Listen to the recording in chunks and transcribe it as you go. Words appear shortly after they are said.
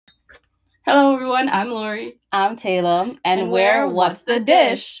Hello everyone, I'm Lori. I'm Taylor, and we're What's the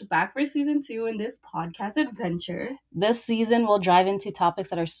Dish? Back for season 2 in this podcast adventure. This season, we'll dive into topics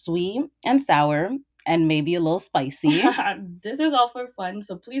that are sweet and sour and maybe a little spicy. This is all for fun,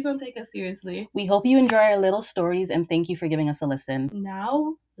 so please don't take us seriously. We hope you enjoy our little stories and thank you for giving us a listen.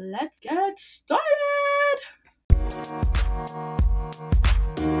 Now, let's get started!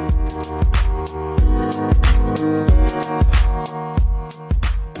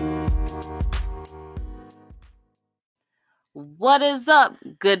 What is up,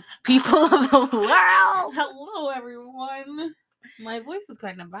 good people of the world? Hello everyone. My voice is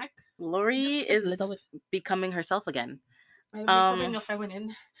kind of back. Lori Just a is little bit. becoming herself again. I'm becoming a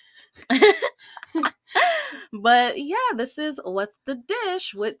feminine. But yeah, this is What's the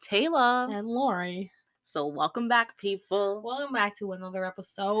Dish with Taylor. And Lori. So welcome back, people. Welcome back to another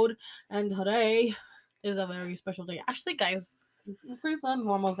episode. And today is a very special day. Actually, guys, first and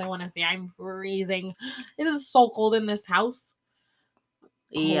foremost, I want to say I'm freezing. It is so cold in this house.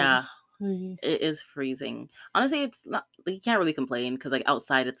 Cold. Yeah, it is freezing. Honestly, it's not. You can't really complain because like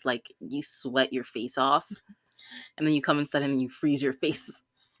outside, it's like you sweat your face off, and then you come inside and you freeze your face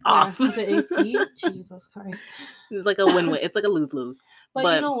off. With the AC, Jesus Christ. It's like a win-win. It's like a lose-lose.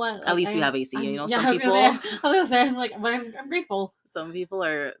 But you know what? Like, at least we have AC. You know, yeah, some people. I was gonna say, like, but I'm grateful. Some people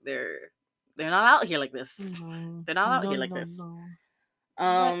are they're not out here like this. They're not out here like this.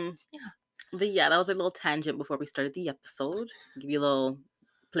 But yeah, that was a little tangent before we started the episode. Give you a little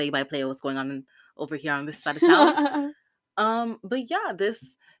play-by-play of what's going on over here on this side of town. But yeah,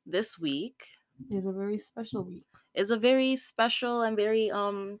 this week is a very special week. It's a very special and very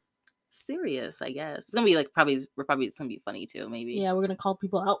serious, I guess. It's gonna be like it's gonna be funny too, maybe. Yeah, we're gonna call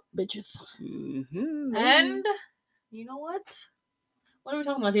people out, bitches. Mm-hmm. And you know what? What are we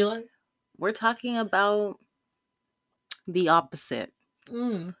talking about, Tila? We're talking about the opposite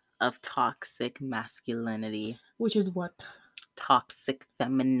of toxic masculinity. Which is what? Toxic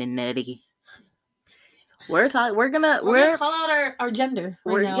femininity. We're gonna call out our gender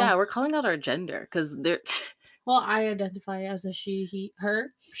right now. Yeah, we're calling out our gender because they're. Well, I identify as a she, he,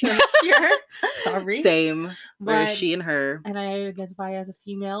 her. Sure, her. Sorry. Same. We're she and her. And I identify as a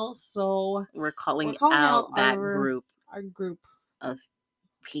female, so we're calling out that group. Our group of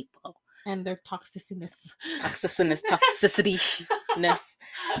people. And their toxicity-ness.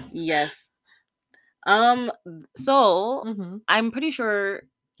 Yes. So I'm pretty sure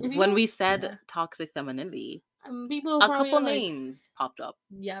when we said toxic femininity, people a couple names popped up.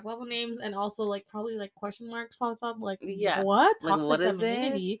 Yeah, a couple names, and also like probably like question marks popped up. Like, yeah, what? Like, toxic what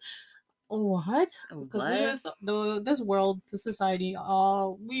femininity? Is it? What? Because this world, this society,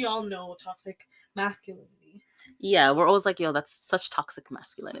 we all know toxic masculinity. Yeah, we're always like, yo, that's such toxic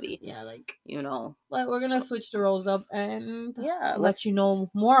masculinity. Yeah, like, you know. But we're gonna switch the roles up and let you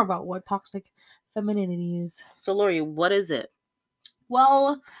know more about what toxic femininity is. So, Lori, what is it?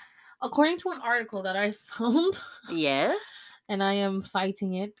 Well, according to an article that I found, yes, and I am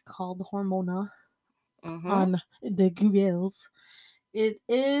citing it, called Hormona on the Googles. It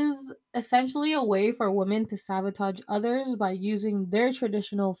is essentially a way for women to sabotage others by using their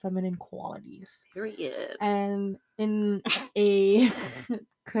traditional feminine qualities. Period. And in a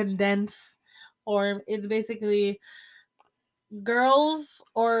condensed form, it's basically girls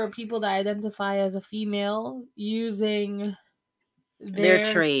or people that identify as a female using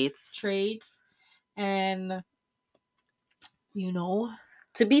their traits and, you know,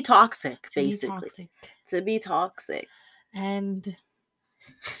 to be toxic, basically. To be toxic. And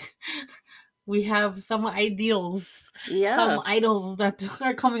we have some ideals. Yeah. Some idols that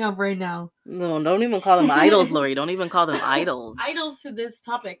are coming up right now. No, don't even call them idols, Lori. Don't even call them idols. Idols to this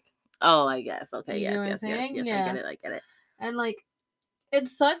topic. Oh, I guess. Okay, you know yes. Yeah. I get it. And like,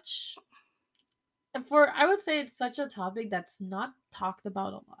 it's such... I would say it's such a topic that's not talked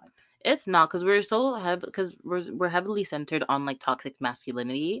about a lot. It's not, because we're heavily centered on like toxic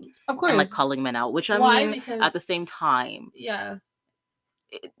masculinity, of course, and like calling men out, which because at the same time, it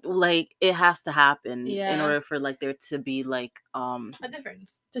has to happen in order for like there to be like a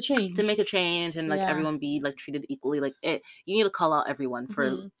difference, to make a change, and like everyone be like treated equally. Like you need to call out everyone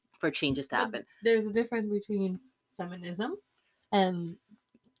for changes to happen. There's a difference between feminism and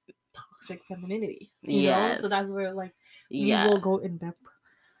toxic femininity. You know? So that's where like we will go in depth.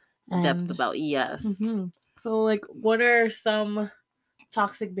 About So like, what are some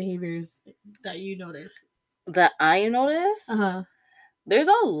toxic behaviors that you notice? That I notice? There's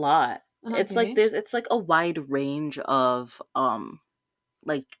a lot. It's like it's like a wide range of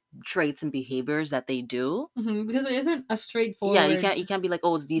like traits and behaviors that they do. Because it isn't a straightforward. Yeah, you can't be like,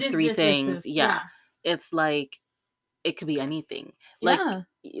 oh, it's these three things. This. Yeah. It's like it could be anything. Yeah.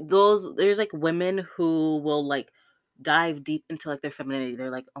 Like there's like women who will like dive deep into like their femininity.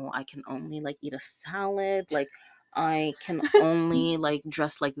 They're like, oh, I can only like eat a salad, like I can only like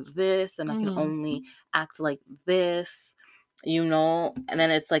dress like this, and I can only act like this, you know. And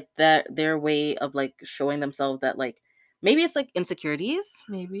then it's like that their way of like showing themselves that like maybe it's like insecurities,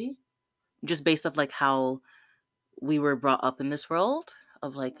 maybe just based off like how we were brought up in this world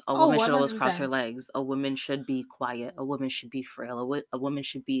of like a Oh, woman should always cross her 100%. legs, a woman should be quiet, a woman should be frail, a woman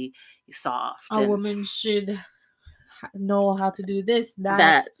should be soft, A woman should know how to do this,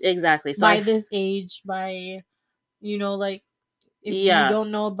 that exactly. So by this age, by like if you yeah,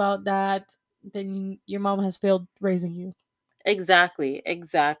 don't know about that, then your mom has failed raising you. exactly.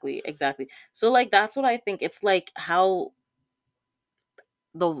 So like that's what I think. It's like how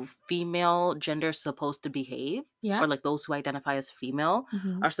the female gender is supposed to behave, Yeah. or like those who identify as female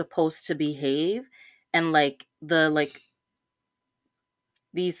Mhm. are supposed to behave, and like the like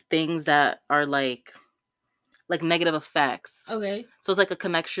these things that are like negative effects. Okay. So it's like a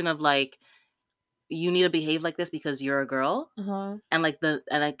connection of like you need to behave like this because you're a girl, and like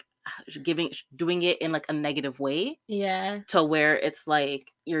doing it in like a negative way. Yeah. To where it's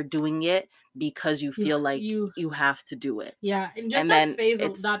like you're doing it because you feel like you have to do it. Yeah, and just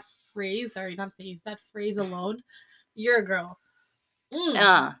that phrase alone, you're a girl.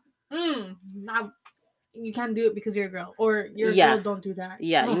 Now you can't do it because you're a girl, or you're a girl, don't do that.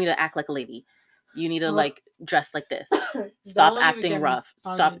 Yeah, you need to act like a lady. You need to like dress like this. Stop acting rough.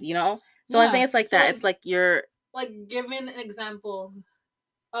 Stop, you know? So I think it's like that. It's like you're like giving an example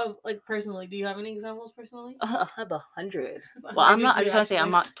of like personally. Do you have any examples personally? I have 100. Well, I'm not. I just want to say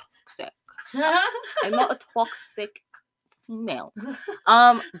I'm not toxic. I'm not a toxic female.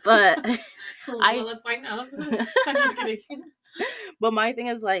 But let's find out. I'm just kidding. But my thing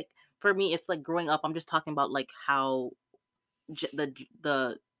is like, for me, it's like growing up. I'm just talking about like how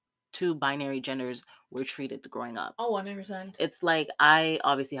the two binary genders were treated growing up. Oh, 100%. It's like I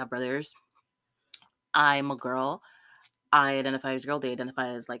obviously have brothers. I'm a girl. I identify as girl. They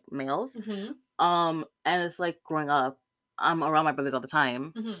identify as like males. And it's like growing up, I'm around my brothers all the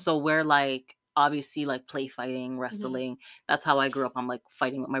time. So we're like obviously like play fighting, wrestling. That's how I grew up. I'm like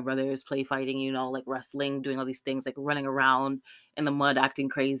fighting with my brothers, play fighting, you know, like wrestling, doing all these things, like running around in the mud, acting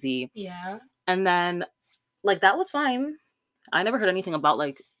crazy. Yeah. And then like that was fine. I never heard anything about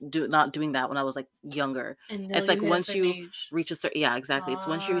like not doing that when I was like younger. It's like once you reach a certain exactly. It's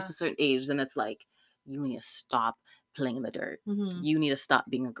once you reach a certain age, then it's like you need to stop playing in the dirt. You need to stop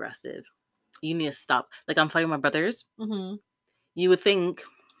being aggressive. You need to stop. Like I'm fighting my brothers. You would think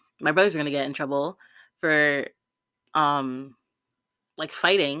my brothers are gonna get in trouble for like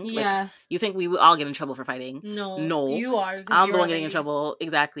fighting. Yeah. Like, you think we would all get in trouble for fighting? No. You are. I'm the one getting in trouble.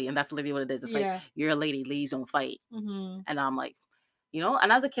 Exactly. And that's literally what it is. It's like, you're a lady. Ladies don't fight. And I'm like, you know,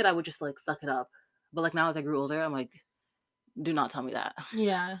 and as a kid, I would just like suck it up. But like now as I grew older, I'm like, do not tell me that.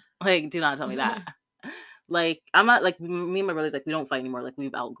 Yeah. Like, do not tell me that. Like, I'm not like, me and my brothers, like, we don't fight anymore. Like,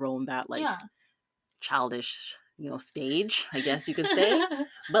 we've outgrown that, like, childish, you know, stage, I guess you could say.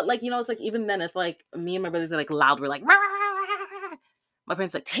 But like, you know, it's like, even then, if like me and my brothers are like loud, we're like, rah, rah, rah. My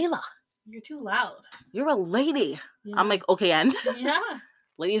parents are like, Taylor, you're too loud. You're a lady. Yeah. I'm like, okay, and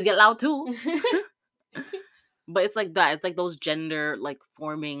ladies get loud too. But it's like that. It's like those gender like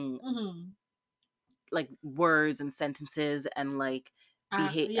forming like words and sentences and like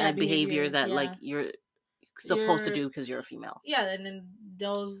behaviors that like you're supposed to do because you're a female. Yeah, and then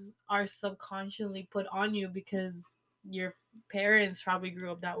those are subconsciously put on you because your parents probably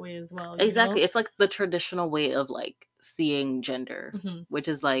grew up that way as well. Exactly. You know? It's like the traditional way of like seeing gender, which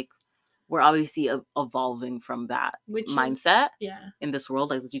is like we're obviously evolving from that mindset in this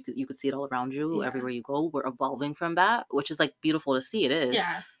world. Like you could see it all around you, everywhere you go. We're evolving from that, which is like beautiful to see. It is.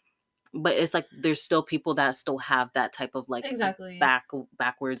 Yeah. But it's like there's still people that still have that type of like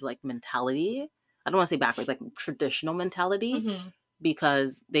backwards like mentality. I don't want to say backwards, like traditional mentality.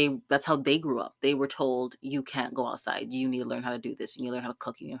 Because that's how they grew up. They were told you can't go outside. You need to learn how to do this. You need to learn how to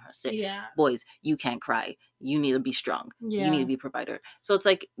cook. You need to learn how to sit. Yeah. Boys, you can't cry. You need to be strong. Yeah. You need to be a provider. So it's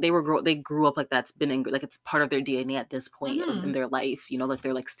like they grew up like that's been like it's part of their DNA at this point in their life. You know, like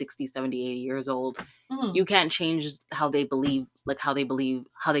they're like 60, 70, 80 years old. You can't change how they believe, how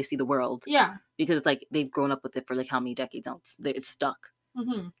they see the world. Yeah. Because it's like they've grown up with it for like how many decades now. It's stuck.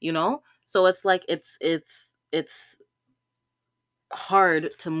 You know? So it's like it's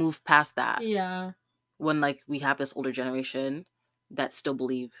hard to move past that. Yeah. When like we have this older generation that still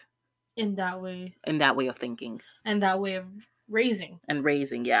believe in that way of thinking and that way of raising.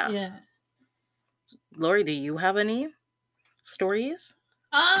 Yeah. Yeah. Lori, do you have any stories?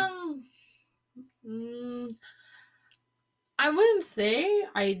 I wouldn't say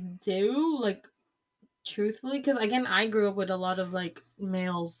I do, like, truthfully, because again, I grew up with a lot of like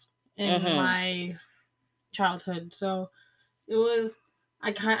males in my childhood, so it was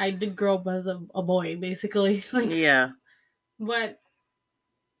I did grow up as a boy, basically. Like, yeah. But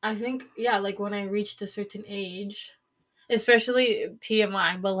I think, yeah, like when I reached a certain age, especially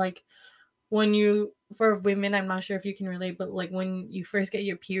TMI, but like when you, for women, I'm not sure if you can relate, but like when you first get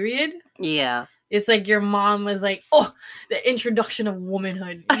your period, yeah, it's like your mom was like, oh, the introduction of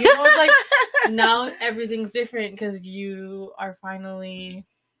womanhood. You know, it's like now everything's different because you are finally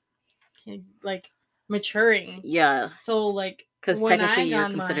like maturing. Yeah. So like, because technically you're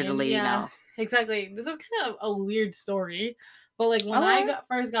considered a lady now. Exactly. This is kind of a weird story, but like when I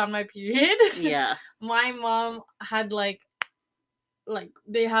first got my period, yeah, my mom had like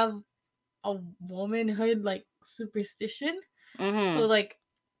they have a womanhood like superstition. So like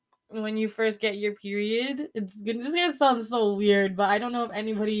when you first get your period, it's gonna sound so weird, but I don't know if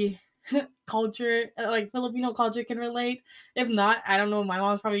anybody culture, like Filipino culture, can relate. If not, I don't know, my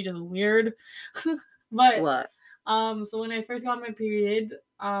mom's probably just weird. But what? So when I first got my period,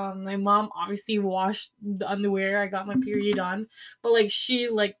 my mom obviously washed the underwear I got my period on, but like she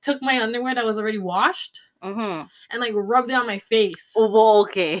like took my underwear that was already washed and like rubbed it on my face. Oh,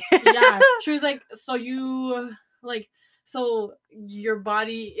 okay. Yeah, she was like, so you like, so your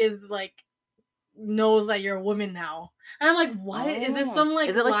body is like knows that you're a woman now, and I'm like, what? Oh. Is this some like,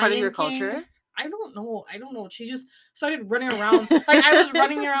 is it like part of your culture? I don't know. She just started running around. Like, I was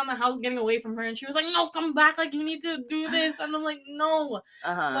running around the house getting away from her, and she was like, no, come back. Like, you need to do this. And I'm like, no.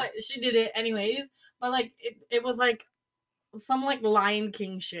 But she did it anyways. But, like, it was, like, some, like, Lion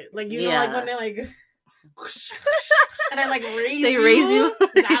King shit. Like, you know, like, when they, like, and I, like, raise you.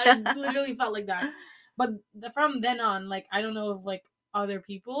 That literally felt like that. But from then on, like, I don't know if, like, other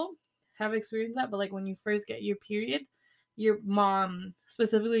people have experienced that, but, like, when you first get your period, your mom,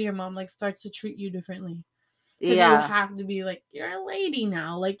 specifically your mom, like, starts to treat you differently. Because you have to be like, you're a lady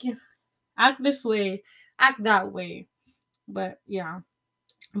now. Like, act this way, act that way. But, yeah.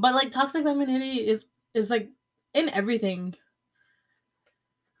 But, like, toxic femininity is like, in everything.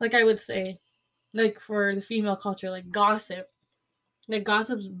 Like, I would say. Like, for the female culture, like, gossip. Like,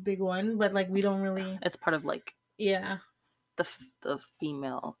 gossip's a big one, but, like, we don't really... It's part of, like... Yeah. The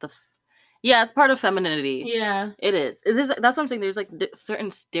female... Yeah, it's part of femininity. Yeah. It is. That's what I'm saying. There's, like,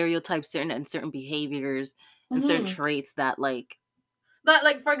 certain stereotypes, certain behaviors, and certain traits that, like... That,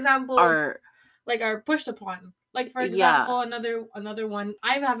 like, for example... Are pushed upon. Like, for example, another one...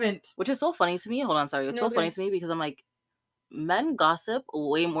 I haven't... Which is so funny to me. Hold on, sorry. It's so funny to me because I'm like... Men gossip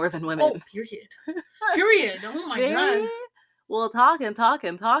way more than women. Oh, period. Period. Oh, my God. We'll talk and talk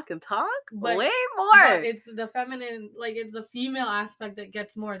and talk and talk way more. But it's the feminine, like, it's the female aspect that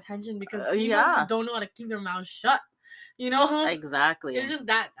gets more attention because people just don't know how to keep their mouths shut. You know? Exactly. It's just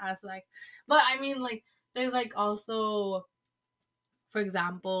that aspect. But, I mean, like, there's, like, also, for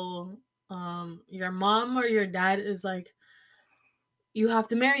example, your mom or your dad is like, you have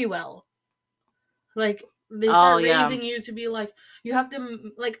to marry well. Like, they start raising you to be like, you have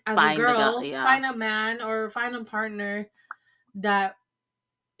to, like, as a girl, find a man or find a partner that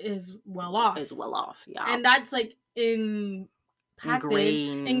is well off. Yeah. And that's like ingrained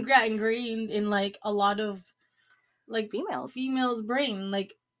in like a lot of like females' brain.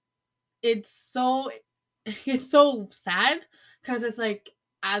 Like, it's so sad because it's like,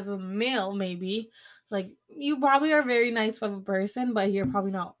 as a male, maybe like you probably are a very nice of a person, but you're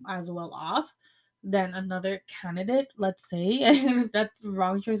probably not as well off than another candidate, let's say. That's the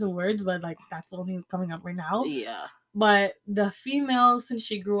wrong choice of words, but like that's only coming up right now. Yeah. But the female, since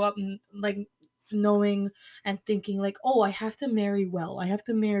she grew up like knowing and thinking like, oh, I have to marry well. I have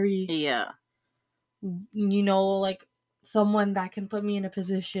to marry, you know, like someone that can put me in a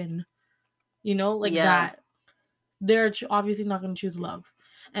position, you know, like that. They're obviously not going to choose love.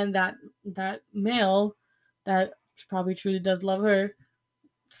 And that male that probably truly does love her,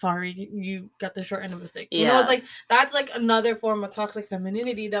 sorry, you got the short end of the stick. You know, it's like, that's like another form of toxic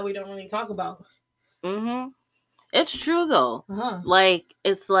femininity that we don't really talk about. Mm-hmm. It's true though. Like,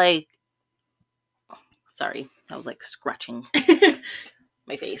 it's like, sorry, I was like scratching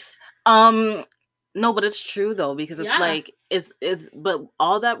my face. No, but it's true though, because it's like, it's but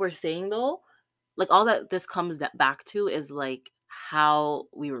all that we're saying though, like all that this comes back to is like how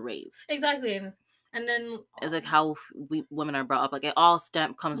we were raised. Exactly. And then it's like how women are brought up. Like, it all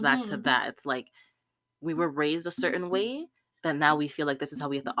comes back to that. It's like we were raised a certain way that now we feel like this is how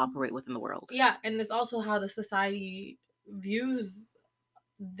we have to operate within the world. Yeah, and it's also how the society views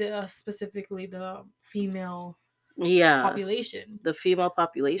specifically the female population. The female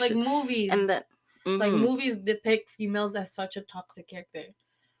population. Like movies. And that Like movies depict females as such a toxic character.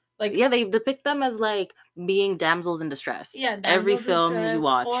 Like they depict them as like being damsels in distress. Yeah, every film you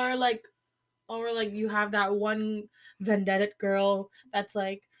watch, or like you have that one vendetta girl that's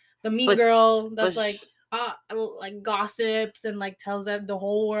like the mean girl that's like gossips and like tells them the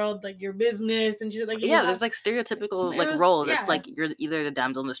whole world like your business and shit. Like there's like stereotypical like roles. It's like you're either the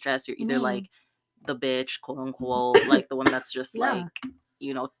damsel in distress, you're either like the bitch, quote unquote, like the one that's just like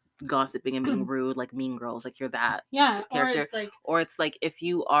gossiping and being rude, like Mean Girls, like you're that character. Or it's like if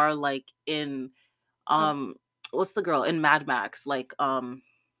you are like in what's the girl in Mad Max, like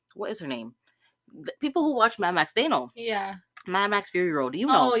what is her name? The people who watch Mad Max, they know. Yeah. Mad Max Fury Road, you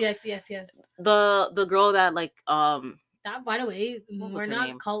know. Oh yes. The girl that like that, by the way,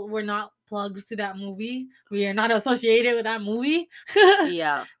 we're not plugs to that movie. We are not associated with that movie.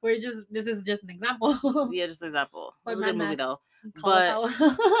 Yeah. This is just an example. Yeah, just an example. It was a good movie though.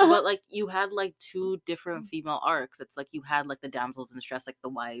 But like you had like two different female arcs. It's like you had like the damsels in distress, like the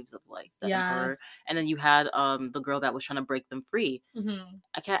wives of like the emperor, and then you had the girl that was trying to break them free.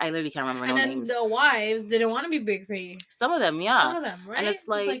 I literally can't remember names. And then the wives didn't want to be break free. Some of them, right? And it's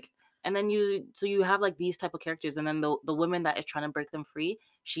like and then you have like these type of characters, and then the woman that is trying to break them free,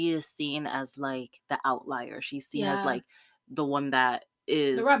 she is seen as like the outlier. She's seen as like the one that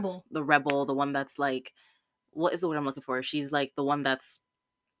is the rebel, the one that's like, what is the word I'm looking for? She's like the one that's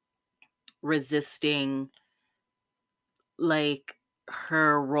resisting like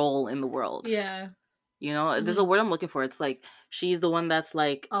her role in the world. Yeah. You know, there's a word I'm looking for. It's like she's the one that's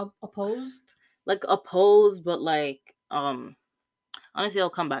like opposed. Like opposed, but like honestly it'll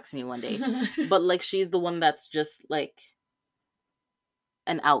come back to me one day. But like she's the one that's just like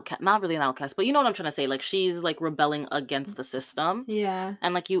an outcast, not really an outcast, but you know what I'm trying to say. Like she's like rebelling against the system. Yeah.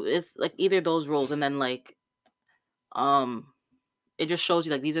 And like it's like either those roles, and then like it just shows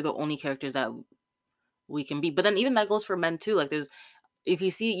you like these are the only characters that we can be. But then even that goes for men too. Like there's, if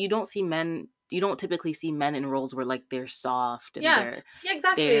you see, you don't typically see men in roles where like they're soft and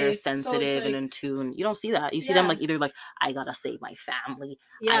they're sensitive and in tune. You don't see that. You see them like either like, I gotta save my family,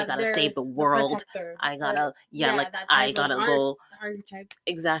 I gotta save the world, I gotta I gotta go. Archetype.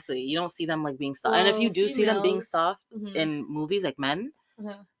 Exactly. You don't see them like being soft. Well, and if you do see them being soft in movies, like men,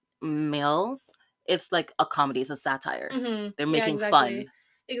 males, it's like a comedy, it's a satire. They're making fun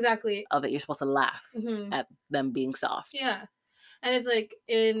of it. You're supposed to laugh at them being soft. Yeah. And it's like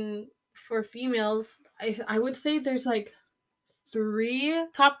for females, I would say there's like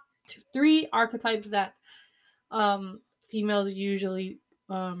top three archetypes that females usually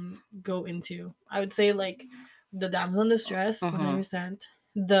go into. I would say like the damsel in distress, 100%,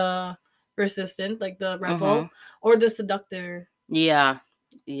 the resistant, like the rebel, or the seductor. Yeah,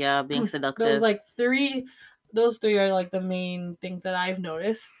 being seductive. Those three are like the main things that I've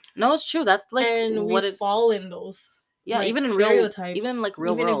noticed. No, it's true. That's like and we fall in those. Yeah, like, even in stereotypes, even like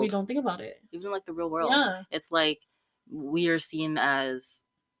real world. Even if we don't think about it. Even like the real world. Yeah. It's like we are seen as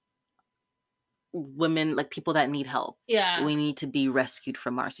women, like people that need help. Yeah. We need to be rescued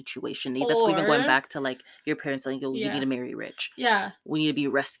from our situation. That's even going back to like your parents saying, you need to marry rich. Yeah. We need to be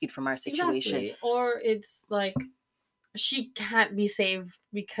rescued from our situation. Exactly. Or it's like she can't be saved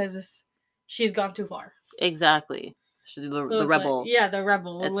because she's gone too far. Exactly. The rebel. Like, the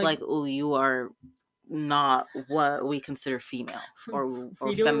rebel. It's like, oh, you are not what we consider female or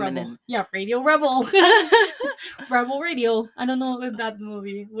feminine. Rebel. Yeah, Radio Rebel. Rebel Radio. I don't know that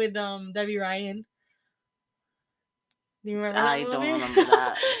movie with Debbie Ryan. Do you remember that movie? I don't remember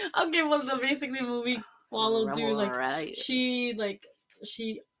that. Okay, well, the basically movie followed through like right. she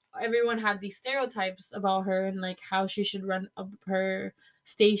everyone had these stereotypes about her and like how she should run up her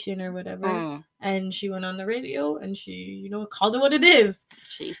station or whatever, and she went on the radio and she called it what it is.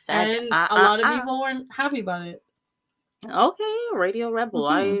 She said, and a lot of people weren't happy about it. Okay, Radio Rebel.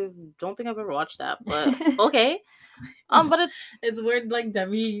 I don't think I've ever watched that, but okay. But it's weird. Like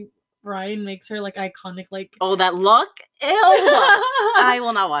Debbie Ryan makes her like iconic. Like that look. Ew. I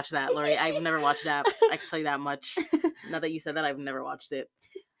will not watch that, Lori. I've never watched that. I can tell you that much. Now that you said that, I've never watched it.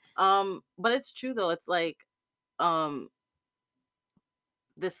 But it's true though. It's like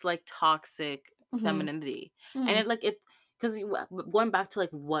this like toxic femininity, and it because going back to like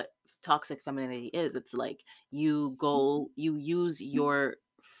what toxic femininity is, it's like you use your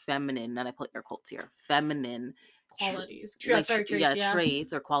feminine, and I put air quotes here, feminine qualities, traits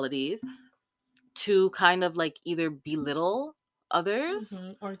or qualities to kind of like either belittle others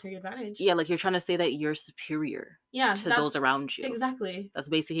or take advantage. Yeah, like you're trying to say that you're superior to those around you. Exactly. That's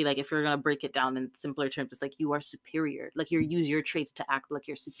basically like, if you're gonna break it down in simpler terms, it's like you are superior. Like you use your traits to act like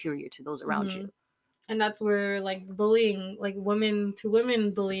you're superior to those around you. And that's where like bullying, like women to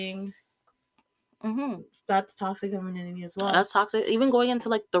women bullying That's toxic femininity as well. That's toxic. Even going into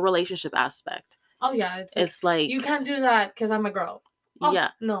like the relationship aspect. Oh yeah, it's like you can't do that because I'm a girl. Oh, yeah,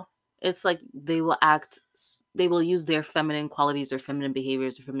 no. It's like they will use their feminine qualities, their feminine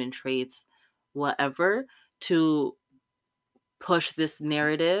behaviors, their feminine traits, whatever, to push this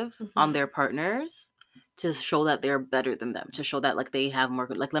narrative on their partners to show that they're better than them, to show that like they have more,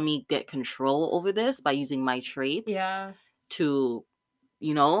 like, let me get control over this by using my traits to,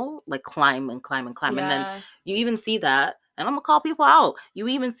 like climb and climb and climb. And then you even see that, and I'm gonna call people out, you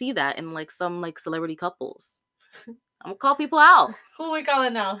even see that in like some like celebrity couples. I'm gonna call people out. Who we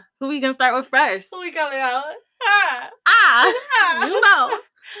calling now? Who we gonna start with first? Who we calling out? You know.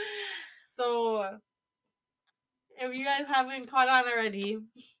 So, if you guys haven't caught on already,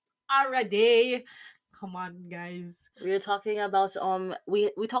 come on, guys. We were talking about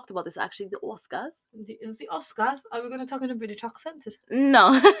we talked about this actually, the Oscars. Is the Oscars? Are we gonna talk in a British accent?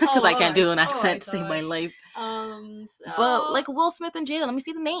 No, because I can't do an accent to save my life. But like Will Smith and Jada, let me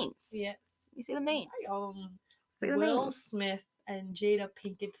see the names. Yes, you see the names. Will Smith and Jada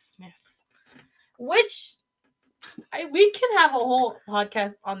Pinkett Smith, which we can have a whole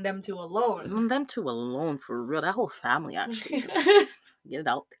podcast on them two alone. On them two alone, for real. That whole family, actually. Get it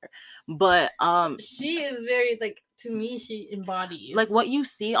out there. But she is very, like, to me, she embodies like what you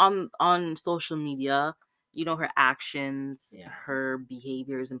see on social media. Her actions, her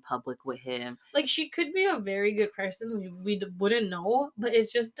behaviors in public with him. Like, she could be a very good person. We wouldn't know, but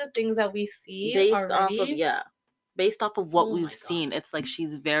it's just the things that we see based off of what we've seen. It's like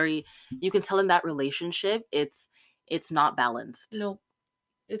she's very, you can tell in that relationship, it's not balanced. No,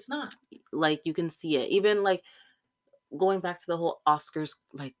 it's not. Like, you can see it. Even like going back to the whole Oscars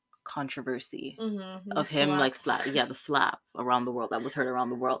like controversy of him like the slap around the world that was heard around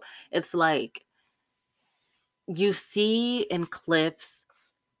the world. It's like you see in clips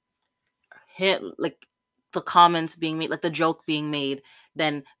him, like the comments being made, like the joke being made,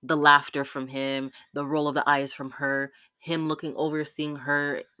 then the laughter from him, the roll of the eyes from her, him looking over, seeing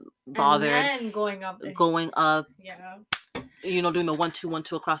her bothered, and then going up, doing the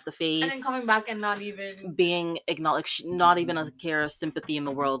 1-2-1-2 across the face, and then coming back and not even being acknowledged, not even a care of sympathy in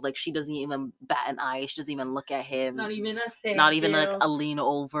the world. Like, she doesn't even bat an eye, she doesn't even look at him, not even a thing, not even like a lean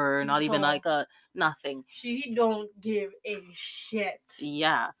over, not even like a nothing. She don't give a shit.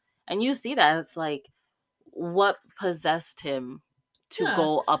 Yeah. And you see that, it's like, what possessed him to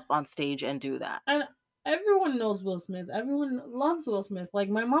go up on stage and do that? And everyone knows Will Smith. Everyone loves Will Smith. Like,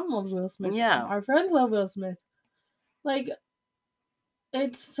 my mom loves Will Smith. Yeah. Our friends love Will Smith. Like,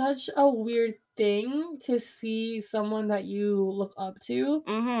 it's such a weird thing to see someone that you look up to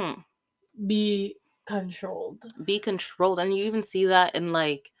be controlled. And you even see that in,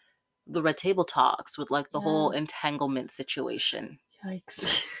 like, the Red Table Talks with, like, the whole entanglement situation.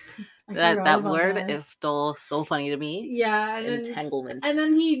 Yikes. that word is still so funny to me. Yeah. Entanglement. And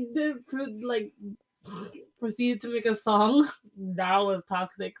then he proceeded to make a song. That was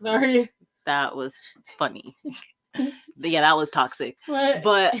toxic. Sorry. That was funny. Yeah, that was toxic.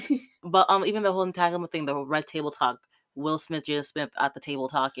 But even the whole entanglement thing, the Red Table Talk, Will Smith, Jada Smith at the table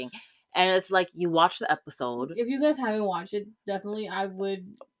talking. And it's like, you watch the episode. If you guys haven't watched it, definitely I would...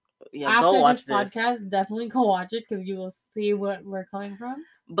 Yeah, go watch this podcast, definitely go watch it, because you will see what we're coming from.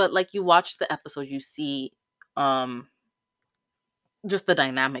 But like, you watch the episode, you see just the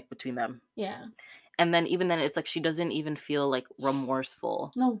dynamic between them. Yeah. And then even then, it's like she doesn't even feel like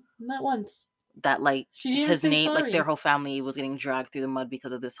remorseful. No, not once. That like his name, sorry. Like their whole family was getting dragged through the mud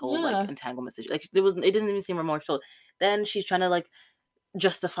because of this whole like entanglement situation. Like it didn't even seem remorseful. Then she's trying to like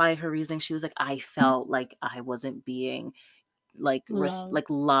justify her reasoning. She was like, I felt like I wasn't being like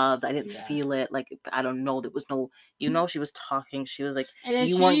loved. I didn't feel it. Like, I don't know. There was no, she was talking. She was like,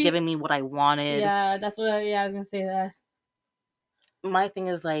 you weren't giving me what I wanted. Yeah, that's what. I was gonna say that. My thing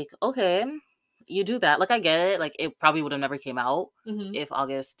is like, okay, you do that. Like, I get it. Like, it probably would have never came out if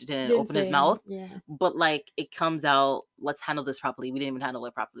August didn't open his mouth. Yeah. But like, it comes out. Let's handle this properly. We didn't even handle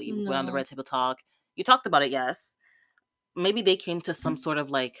it properly. We went on the Red Table Talk. You talked about it, yes. Maybe they came to some sort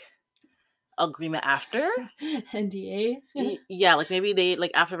of like agreement after NDA. Yeah, like maybe they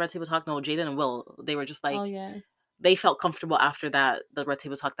like after Red Table Talk. No, Jada and Will, they were just like, they felt comfortable after that, the Red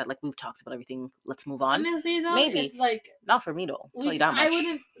Table Talk, that like, we've talked about everything, let's move on. Honestly though, maybe it's like, not for me though. I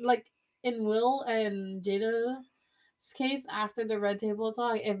wouldn't, like, in Will and Jada's case, after the Red Table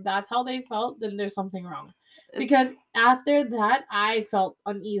Talk, if that's how they felt, then there's something wrong. Because after that, I felt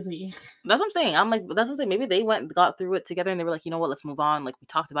uneasy. That's what I'm saying. That's what I'm saying. Maybe they got through it together and they were like, you know what, let's move on. Like, we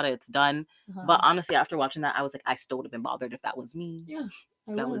talked about it, it's done. But honestly, after watching that, I was like, I still would have been bothered if that was me. Yeah.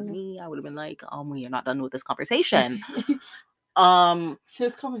 If that was me, I would have been like, we are not done with this conversation.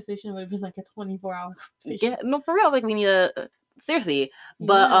 This conversation would have been like a 24-hour conversation. Yeah, no, for real. Like, we need a seriously,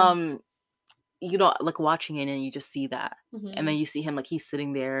 but you know, like watching it and you just see that, and then you see him like he's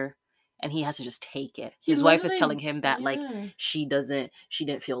sitting there. And he has to just take it. His wife is telling him that like she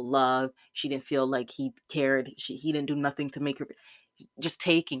didn't feel love. She didn't feel like he cared. He didn't do nothing to make her. Just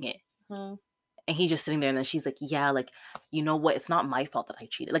taking it. And he's just sitting there, and then she's like, yeah, like, you know what? It's not my fault that I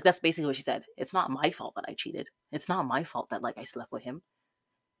cheated. Like, that's basically what she said. It's not my fault that I cheated. It's not my fault that like I slept with him.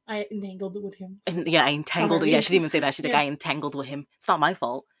 I entangled with him. And yeah, I entangled. Yeah, she didn't even say that. She's like, I entangled with him. It's not my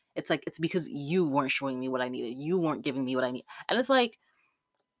fault. It's like, it's because you weren't showing me what I needed. You weren't giving me what I need. And it's like,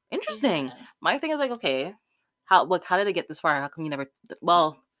 interesting. Yeah. My thing is like, okay, how did it get this far? How come you never?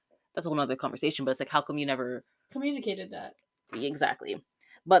 Well, that's a whole nother conversation. But it's like, how come you never communicated that? Exactly.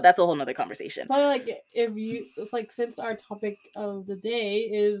 But that's a whole nother conversation. But like, it's like, since our topic of the day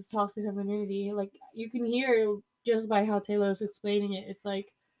is toxic femininity, like you can hear just by how Taylor is explaining it, it's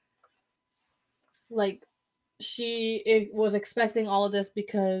like she was expecting all of this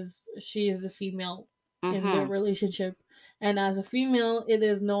because she is the female in the relationship. And as a female, it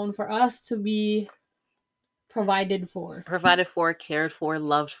is known for us to be provided for, cared for,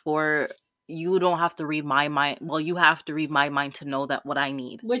 loved for. You don't have to read my mind. Well, you have to read my mind to know that what I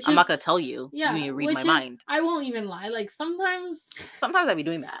need. I'm not going to tell you. Yeah, you need to read my mind. I won't even lie. Like, sometimes I be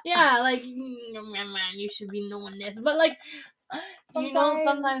doing that. Yeah, like, man, you should be knowing this. But, like, you know,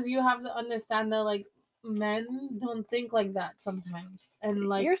 sometimes you have to understand that, like, men don't think like that sometimes. And,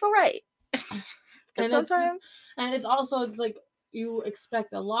 like... You're so right. And it's also, it's like, you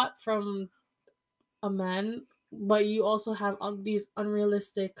expect a lot from a man, but you also have these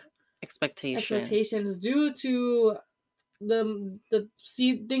unrealistic expectations due to the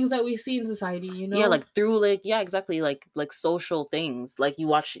things that we see in society, you know? Yeah, like through exactly, like social things. Like, you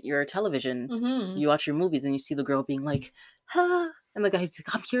watch your television, you watch your movies, and you see the girl being like, huh, and the guy's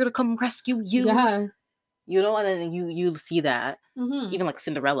like, I'm here to come rescue you. Yeah. You know, and then you see that. Even like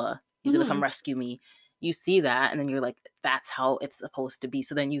Cinderella, he's gonna come rescue me. You see that, and then you're like, that's how it's supposed to be.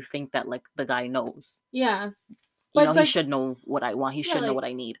 So then you think that, like, the guy knows. Yeah. You know, he should know what I want. He should know what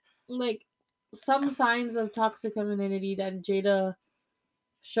I need. Like, some signs of toxic femininity that Jada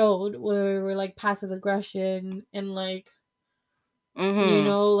showed were like passive aggression and like, you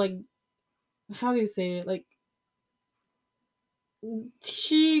know, like, how do you say it? Like,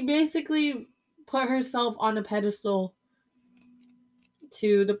 she basically put herself on a pedestal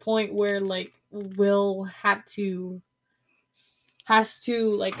to the point where, like, Will has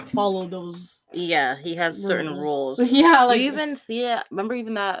to like follow those. Yeah, he has rules. Certain rules. Yeah, like, you even see it. Remember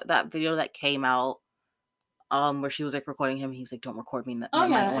even that video that came out, where she was like recording him. He was like, "Don't record me in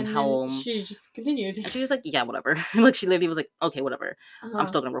my own home." She just continued. And she was like, "Yeah, whatever." Like, she literally was like, "Okay, whatever. I'm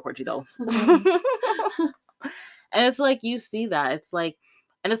still gonna record you though." And it's like, you see that. It's like,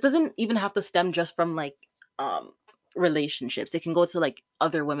 and it doesn't even have to stem just from like relationships. It can go to like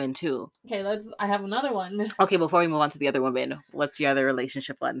other women too. Okay, I have another one. Okay, before we move on to the other women, what's your other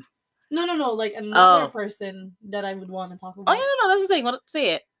relationship one? No, like another person that I would want to talk about. Oh yeah, no, that's what I'm saying.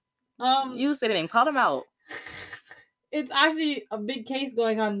 Say it. You say the name. Call them out. It's actually a big case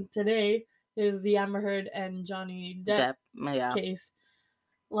going on today. Is the Amber Heard and Johnny Depp case.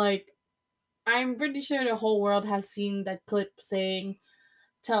 Like, I'm pretty sure the whole world has seen that clip saying,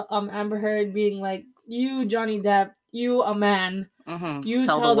 Amber Heard being like, "You, Johnny Depp, you a man, you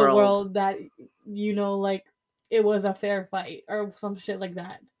tell the world that, you know, like, it was a fair fight," or some shit like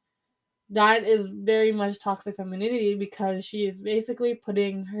that. That is very much toxic femininity, because she is basically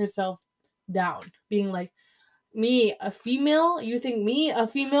putting herself down, being like, me, a female? You think me, a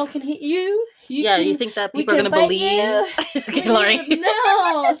female, can hit you? You think that people are gonna believe? Okay, Lori.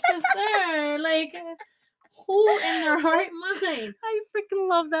 No, sister. Like, who in their right mind? I freaking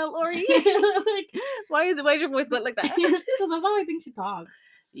love that, Lori. Like, why is your voice went like that? Because that's how I think she talks.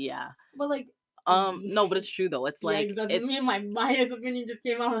 Yeah. But like, no, but it's true though. It's like, because that's me and my biased opinion just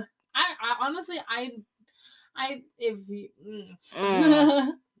came out. I honestly,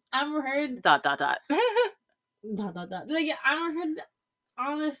 Amber Heard. ... Like, Amber Heard,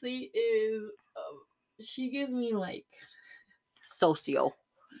 honestly, is she gives me like socio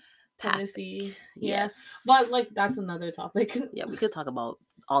Tennessee. Yes, but like, that's another topic. Yeah, we could talk about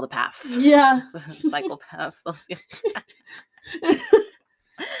all the paths. Yeah. Psychopath, sociopath.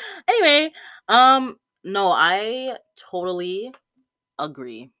 Anyway, no, I totally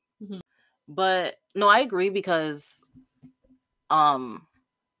agree. But no, I agree because what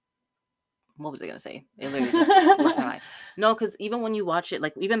was I gonna say? It literally just left my mind. No, because even when you watch it,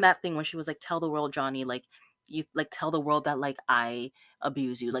 like, even that thing where she was like, "Tell the world, Johnny, like, you like tell the world that like I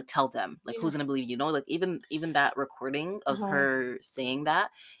abuse you, like tell them, like who's gonna believe you, know, like even that recording of her saying that,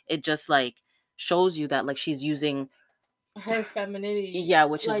 it just like shows you that like she's using her femininity,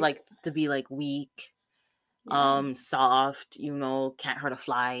 which is like to be like weak, soft, you know, can't hurt a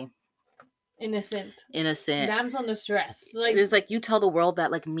fly, innocent, damsel in distress. Like there's like, you tell the world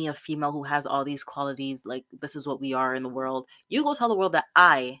that like me, a female who has all these qualities, like this is what we are in the world, you go tell the world that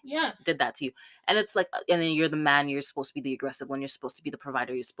I did that to you. And it's like, and then you're the man, you're supposed to be the aggressive one, you're supposed to be the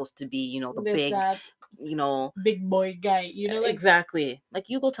provider, you're supposed to be, you know, the you know, big boy guy, you know, like exactly, like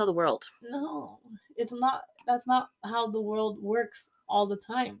you go tell the world. No, it's not. That's not how the world works all the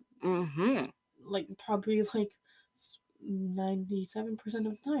time. Like probably like 97% of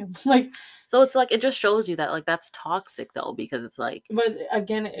the time. Like, so it's like, it just shows you that like that's toxic though, because it's like, but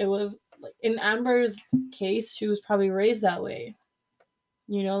again, it was like in Amber's case, she was probably raised that way,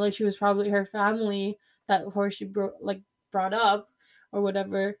 you know, like she was probably, her family that who she brought up or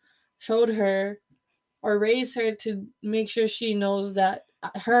whatever showed her or raised her to make sure she knows that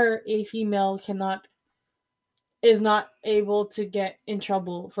her, a female, is not able to get in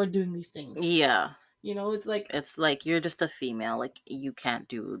trouble for doing these things. Yeah. You know, it's like you're just a female, like you can't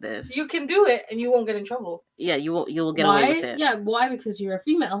do this. You can do it and you won't get in trouble. Yeah, you will get away with it. Yeah, why? Because you're a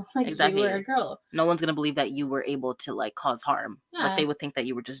female. Like, exactly. You were a girl. No one's gonna believe that you were able to like cause harm. Yeah. Like they would think that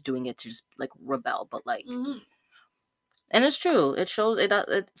you were just doing it to just like rebel, but like, and it's true. It shows it.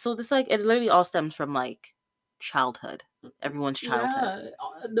 So this like, it literally all stems from like childhood. Everyone's childhood.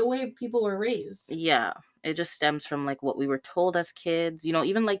 Yeah, the way people were raised. Yeah, it just stems from like what we were told as kids. You know,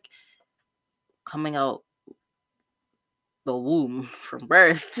 even like coming out the womb from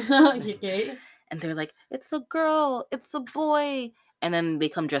birth. Okay. And they're like, it's a girl, it's a boy. And then they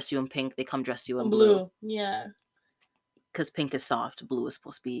come dress you in pink, they come dress you in blue. Yeah. Because pink is soft, blue is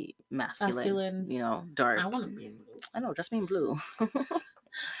supposed to be masculine. You know, dark. I want to be in blue. I know, dress me in blue.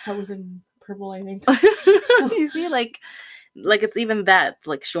 I was in purple, I think. You see, like it's even that,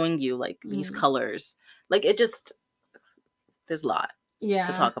 like showing you like these colors. Like it just, there's a lot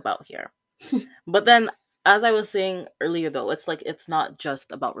to talk about here. But then, as I was saying earlier, though, it's like, it's not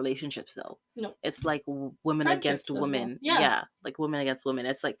just about relationships, though. No. It's like women against women. Well. Yeah, like women against women.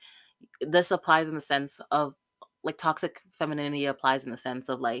 It's like, this applies in the sense of, like, toxic femininity applies in the sense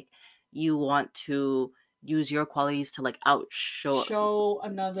of, like, you want to use your qualities to, like, show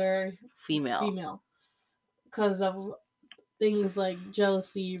another female. Because of things like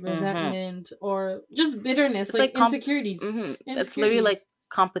jealousy, resentment, or just bitterness, it's like insecurities. It's literally like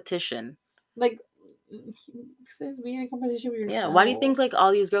competition. Like, being in competition with yourself. Yeah, why do you think like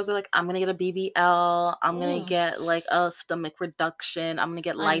all these girls are like, I'm gonna get a BBL, I'm gonna get like a stomach reduction, I'm gonna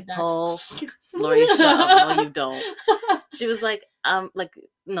get lipo. Lori, shut up. No, you don't. She was like,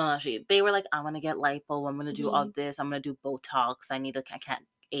 they were like, I'm gonna get lipo, I'm gonna do all this, I'm gonna do Botox, I can't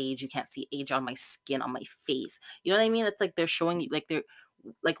age, you can't see age on my skin, on my face. You know what I mean? It's like they're showing you, like they're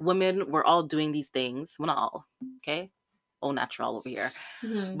like, women, we're all doing these things. Well, not all, okay? Au natural over here.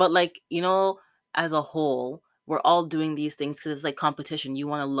 But like, you know, as a whole, we're all doing these things because it's like competition. You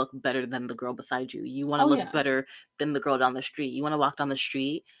want to look better than the girl beside you. You want to look better than the girl down the street. You want to walk down the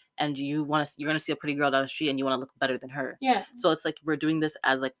street and you're going to see a pretty girl down the street and you want to look better than her. Yeah. So it's like, we're doing this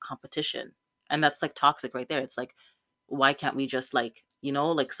as like competition. And that's like toxic right there. It's like, why can't we just like, you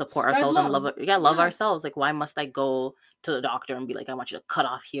know, like support ourselves and love ourselves? Like, why must I go to the doctor and be like, I want you to cut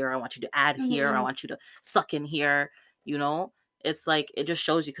off here, I want you to add here, I want you to suck in here, you know? It's like, it just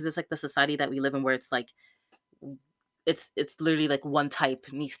shows you, because it's like the society that we live in where it's like, it's literally like one type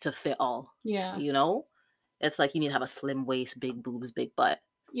needs to fit all. Yeah. You know? It's like, you need to have a slim waist, big boobs, big butt,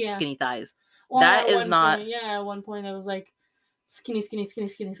 skinny thighs. Well, that is not... Point, at one point I was like, skinny.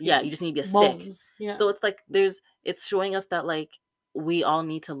 Yeah, you just need to be a bones. Stick. Yeah. So it's like, it's showing us that like, we all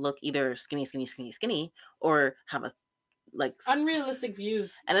need to look either skinny, or have a like unrealistic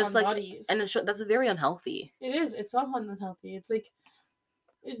views and it's on like bodies. And that's very unhealthy. It is. It's not unhealthy. It's like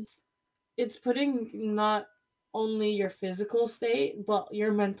it's putting not only your physical state but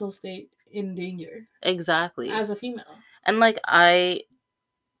your mental state in danger. Exactly. As a female. And like, I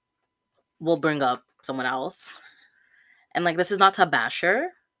will bring up someone else, and like, this is not to bash her,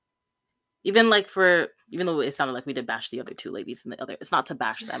 even though it sounded like we did bash the other two ladies and the other, it's not to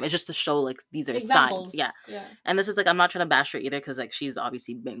bash them, it's just to show like these are examples. Signs. Yeah. And this is like, I'm not trying to bash her either, because like, she's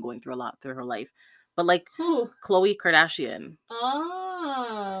obviously been going through a lot through her life, but like, Khloe Kardashian.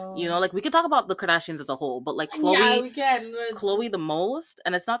 Oh. You know, like, we could talk about the Kardashians as a whole, but like, Khloe, yeah, we can. Khloe the most,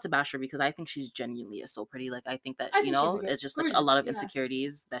 and it's not to bash her, because I think she's genuinely is so pretty. Like, I think that, you know, it's just like a lot of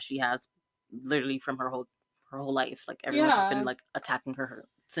insecurities that she has literally from her whole life. Like, everyone's just been like attacking her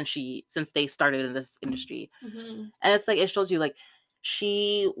since they started in this industry. And it's like, it shows you like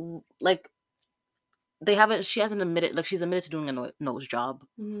she like she hasn't admitted, like she's admitted to doing a nose job.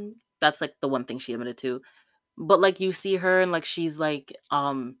 That's like the one thing she admitted to. But like you see her and like she's like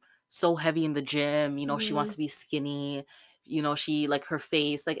so heavy in the gym, you know, she wants to be skinny, you know, she like her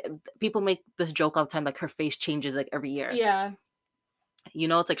face, like people make this joke all the time, like her face changes like every year. Yeah. You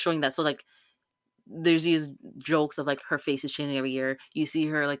know, it's like showing that. So like there's these jokes of like her face is changing every year. You see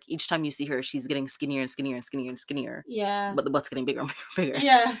her, like each time you see her, she's getting skinnier and skinnier and skinnier and skinnier. Yeah. But the butt's getting bigger and bigger.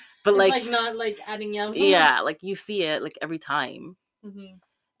 Yeah. But it's like not like adding up. Yeah, like you see it like every time.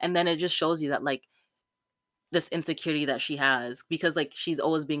 And then it just shows you that like this insecurity that she has, because like she's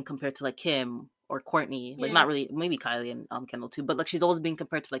always being compared to like Kim or Kourtney, like not really, maybe Kylie and Kendall too, but like she's always being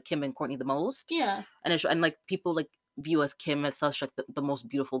compared to like Kim and Kourtney the most. Yeah. And like people like view as Kim as such like the most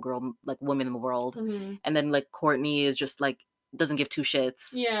beautiful girl, like woman in the world. And then like Kourtney is just like doesn't give two shits.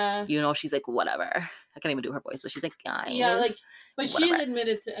 Yeah. You know, she's like, whatever. I can't even do her voice, but she's like, guys. Yeah, like, but whatever. She's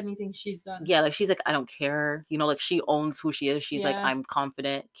admitted to anything she's done. Yeah, like she's like, I don't care. You know, like she owns who she is. She's like, I'm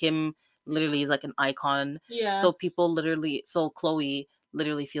confident. Kim literally is like an icon. Yeah. So Chloe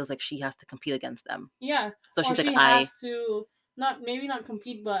literally feels like she has to compete against them. Yeah. So she's like, she has to not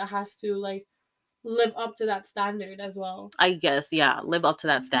compete, but has to like live up to that standard as well. I guess, yeah, live up to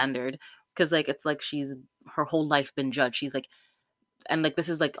that standard, because like it's like she's her whole life been judged. She's like, and like this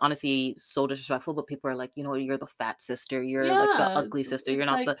is like honestly so disrespectful, but people are like, you know, you're the fat sister, you're like the ugly sister, you're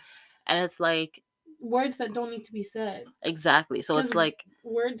not like, and it's like words that don't need to be said. Exactly. So it's like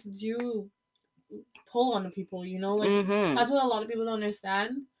words do pull on people, you know, like that's what a lot of people don't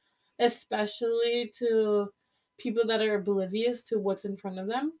understand, especially to people that are oblivious to what's in front of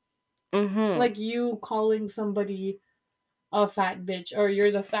them. Like you calling somebody a fat bitch or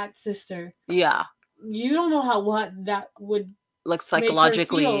you're the fat sister. Yeah. You don't know what that would like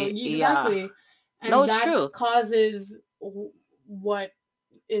psychologically. Exactly. Yeah. And no, it's true. Causes what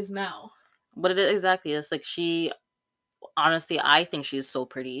is now. But it is exactly. It's like she, honestly, I think she's so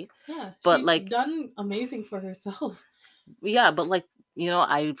pretty. Yeah. But she's like done amazing for herself. Yeah, but like, you know,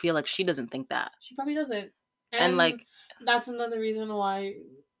 I feel like she doesn't think that. She probably doesn't. And like that's another reason why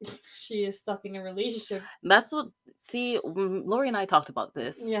she is stuck in a relationship. That's what, see, Lori and I talked about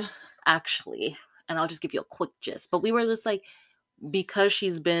this. Yeah. Actually. And I'll just give you a quick gist. But we were just like, because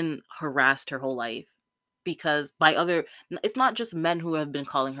she's been harassed her whole life, because by other, it's not just men who have been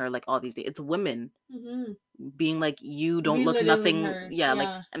calling her like all these days, it's women being like, you don't look nothing. Yeah,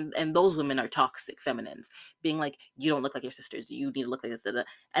 like, and those women are toxic feminines, being like, you don't look like your sisters, you need to look like this,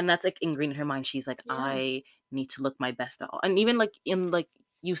 and that's like ingrained in her mind. She's like, I need to look my best at all. And even like in like,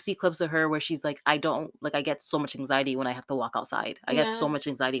 you see clips of her where she's like, I get so much anxiety when I have to walk outside. I get so much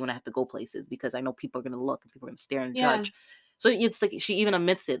anxiety when I have to go places, because I know people are going to look and people are going to stare and judge. So it's like, she even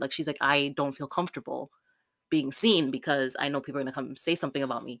admits it. Like, she's like, I don't feel comfortable being seen because I know people are going to come say something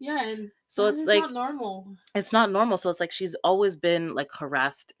about me. Yeah. And so it's like, not normal. It's not normal. So it's like, she's always been like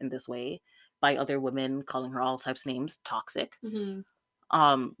harassed in this way by other women, calling her all types of names, toxic.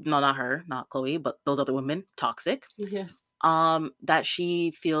 No, not her, not Chloe, but those other women, toxic. Yes. That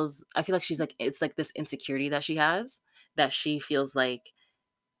she feels, I feel like she's like, it's like this insecurity that she has, that she feels like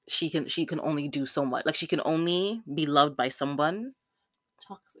she can only do so much. Like, she can only be loved by someone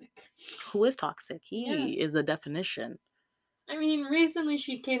toxic. Who is toxic? He is the definition. I mean, recently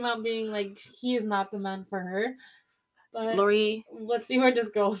she came out being like, he is not the man for her. But Lori, let's see where this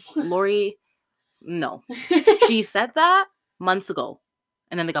goes. Lori, no. She said that months ago.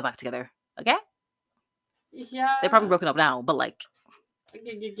 And then they got back together. Okay? Yeah. They're probably broken up now, but like, I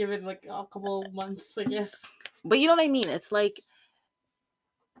could give it like a couple months, I guess. But you know what I mean? It's like,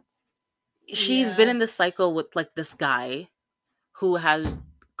 she's been in this cycle with like this guy who has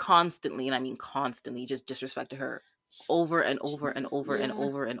constantly, and I mean constantly, just disrespected her over and over and over and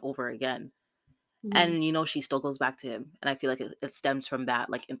over and over again. And you know, she still goes back to him, and I feel like it stems from that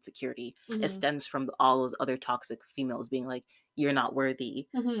like insecurity. It stems from all those other toxic females being like, you're not worthy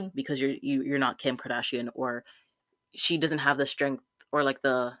because you're not Kim Kardashian, or she doesn't have the strength or like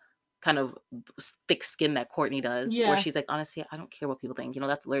the kind of thick skin that Kourtney does, where she's like, honestly, I don't care what people think, you know,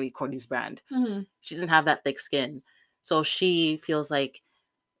 that's literally Kourtney's brand. She doesn't have that thick skin, so she feels like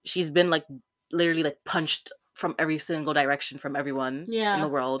she's been like literally like punched from every single direction from everyone in the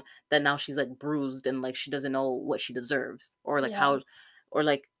world, that now she's like bruised and like she doesn't know what she deserves, or like how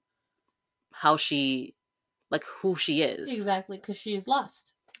she, like who she is. Exactly, because she's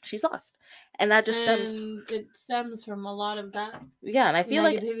lost. She's lost. And that just it stems from a lot of that. Yeah, and I feel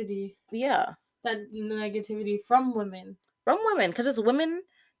negativity. That negativity from women. Because it's women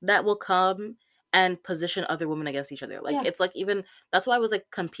that will come and position other women against each other. Like it's like, even that's why I was like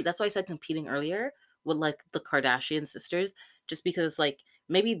that's why I said competing earlier with like the Kardashian sisters, just because like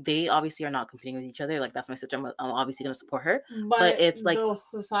maybe they obviously are not competing with each other. Like that's my sister, I'm obviously gonna support her, but it's like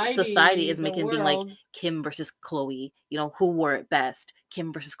society is making being like Kim versus Khloe, you know, who wore it best,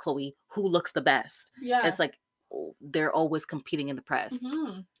 Kim versus Khloe, who looks the best. It's like they're always competing in the press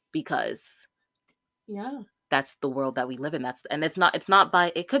because that's the world that we live in. And it's not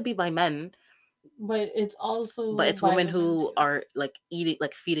by, it could be by men, but it's also it's women who too. Are like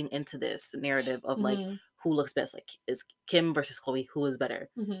feeding into this narrative of like who looks best, like is Kim versus Khloe, who is better.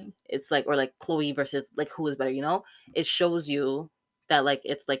 It's like, or like Khloe versus like who is better, you know. It shows you that like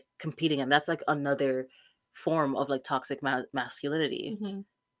it's like competing, and that's like another form of like toxic masculinity.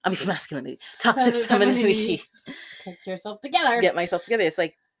 I mean masculinity, toxic femininity. Get yourself together. Get myself together. It's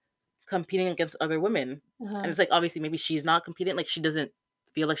like competing against other women, and it's like obviously maybe she's not competing, like she doesn't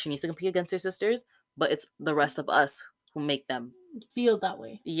feel like she needs to compete against her sisters, but it's the rest of us who make them feel that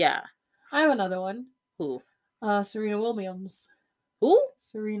way. Yeah. I have another one. Who? Serena Williams. Who?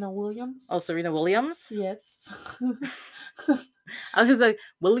 Serena Williams. Oh, Serena Williams? Yes. I was like,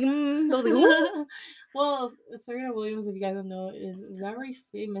 William? Who? Well, Serena Williams, if you guys don't know, is a very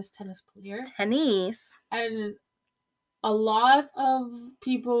famous tennis player. Tennis. And a lot of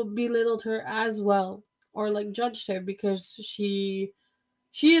people belittled her as well, or like judged her because she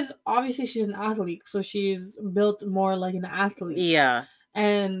is obviously she's an athlete, so she's built more like an athlete. Yeah.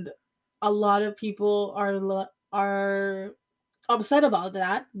 And a lot of people are upset about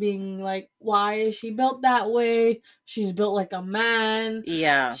that, being like, why is she built that way? She's built like a man.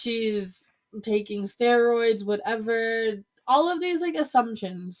 Yeah. She's taking steroids, whatever. All of these like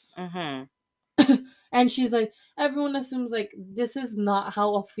assumptions. And she's like, everyone assumes like this is not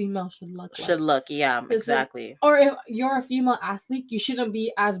how a female should look. Yeah, exactly. Or if you're a female athlete, you shouldn't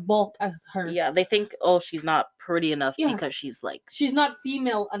be as bulked as her. Yeah, they think, oh, she's not pretty enough because she's like, she's not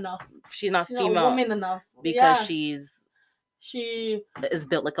female enough. She's not female, not woman enough because she is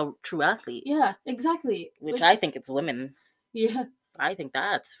built like a true athlete. Yeah, exactly. Which I think it's women. Yeah, I think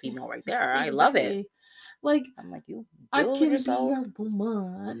that's female right there. Exactly. I love it. Like, I'm like, you I can yourself. be a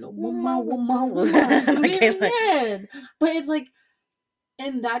woman. But it's like,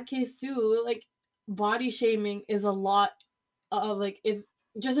 in that case too, like, body shaming is a lot of like, is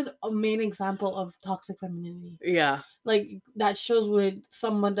just a main example of toxic femininity. Yeah. Like, that shows with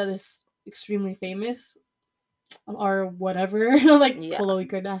someone that is extremely famous or whatever, like Khloe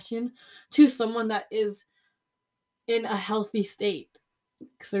Kardashian, to someone that is in a healthy state,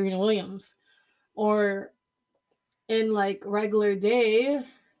 Serena Williams. Or in like regular day,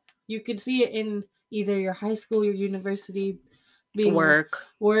 you could see it in either your high school, your university, being work.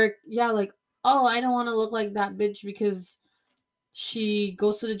 Yeah, like, oh, I don't want to look like that bitch because she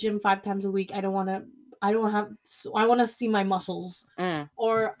goes to the gym 5 times a week. I want to see my muscles.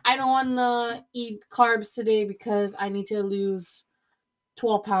 Or I don't want to eat carbs today because I need to lose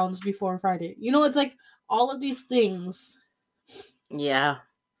 12 pounds before Friday. You know, it's like all of these things. Yeah.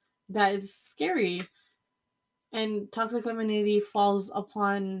 That is scary. And toxic femininity falls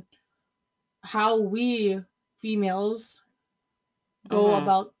upon how we females go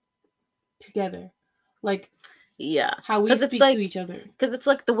about together. Like, yeah, how we speak to each other. Because it's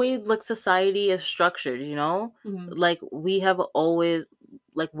like the way like society is structured, you know? Like, we have always,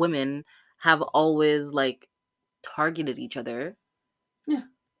 like, women have always like targeted each other. Yeah.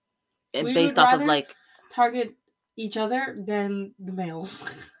 And based off of like target each other than the males.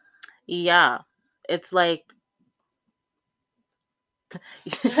 Yeah. It's like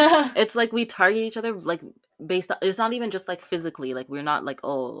it's like we target each other like based on, it's not even just like physically, like we're not like,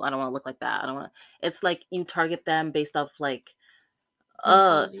 oh, I don't want to look like that, I don't want to, it's like you target them based off like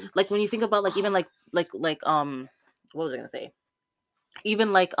like when you think about like even like what was I gonna say,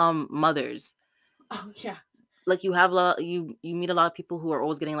 even like mothers. Oh yeah. Like you have you meet a lot of people who are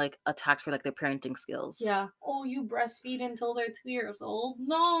always getting like attacked for like their parenting skills. Yeah. Oh, you breastfeed until they're 2 years old?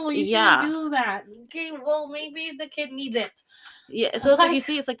 No, you shouldn't do that. Okay, well, maybe the kid needs it. Yeah. So it's like, you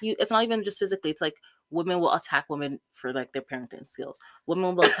see, it's like it's not even just physically. It's like women will attack women for like their parenting skills.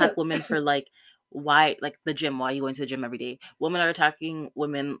 Women will attack women for like why, like the gym. Why are you going to the gym every day? Women are attacking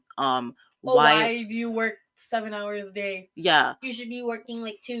women. Why do you work 7 hours a day? Yeah. You should be working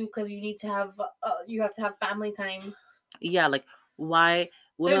like 2 because you need to have you have to have family time. Yeah, like why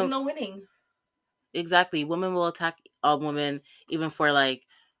women, there's no winning. Exactly. Women will attack women even for like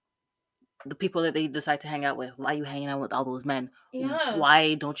the people that they decide to hang out with. Why are you hanging out with all those men? Yeah.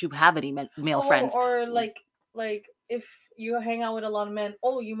 Why don't you have any male friends? Or like if you hang out with a lot of men,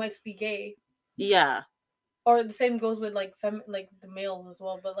 you must be gay. Yeah. Or the same goes with like like the males as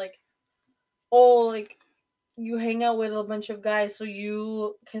well, but like oh, like you hang out with a bunch of guys, so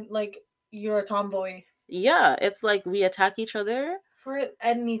you can like you're a tomboy. Yeah, it's like we attack each other for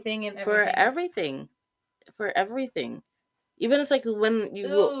anything and everything. For everything. Even it's like when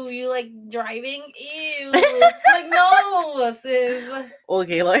you you like driving? Ew. Like no, sis.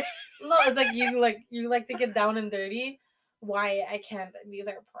 Okay, like no, it's like you like to get down and dirty. Why I can't? These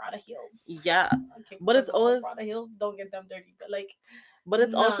are Prada heels. Yeah, okay, but it's always Prada heels. Don't get them dirty, but like. But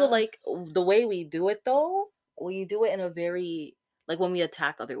it's also like the way we do it though. We do it in a very like when we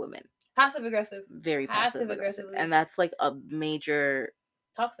attack other women. Passive aggressive. Very passive aggressive, and that's like a major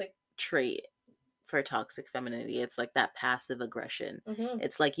toxic trait for toxic femininity. It's like that passive aggression. Mm-hmm.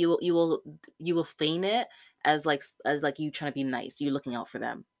 It's like you will feign it as like you trying to be nice. You're looking out for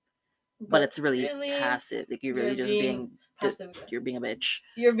them, but it's really passive. Like you're really just being passive. You're being a bitch.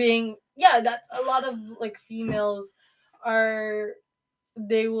 You're being That's a lot of like females are.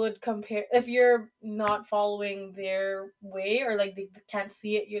 They would compare if you're not following their way or like they can't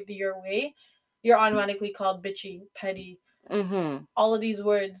see it your way, you're automatically called bitchy, petty, all of these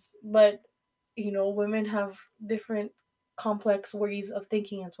words. But you know, women have different complex ways of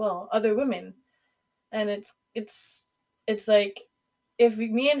thinking as well, other women, and it's like if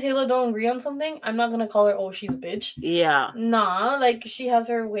me and Taylor don't agree on something, I'm not gonna call her, oh, she's a bitch. Yeah. Nah, like she has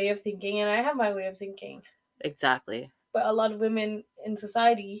her way of thinking and I have my way of thinking. Exactly. But a lot of women in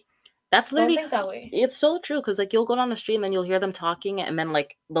society that's literally don't think that way. It's so true because like you'll go down the street and then you'll hear them talking and then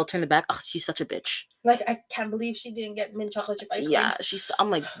like they'll turn the back. Oh, she's such a bitch. Like I can't believe she didn't get mint chocolate chip ice cream. Yeah, I'm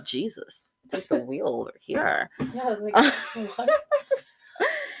like, Jesus, take the wheel over here. Yeah, I was like, what?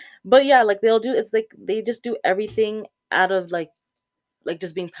 But yeah, like it's like they just do everything out of like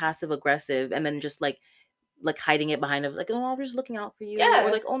just being passive aggressive and then just like hiding it behind it, like, oh, I'm just looking out for you. Yeah.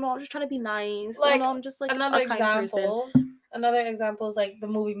 Or like, oh no, I'm just trying to be nice. Like, oh no, I'm just like another a kind example. person. Another example is like the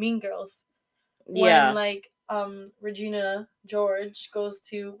movie Mean Girls. Yeah. When like Regina George goes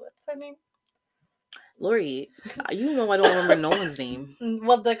to what's her name? Lori. You know I don't remember no one's name.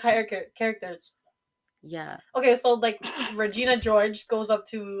 Well, the characters. Yeah. Okay, so like Regina George goes up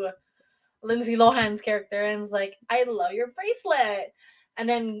to Lindsay Lohan's character and is like, I love your bracelet. And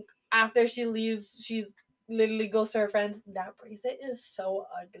then after she leaves, she's literally goes to her friends, that bracelet is so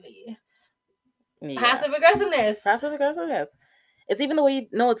ugly. Yeah. Passive aggressiveness. It's even the way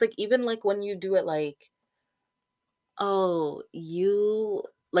it's like even like when you do it like, oh, you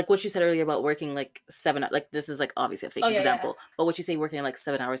like what you said earlier about working like 7 like this is like obviously a fake example, but what you say working like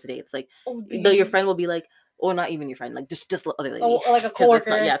 7 hours a day, it's like though your friend will be like, or not even your friend, like just other lady. Oh, like a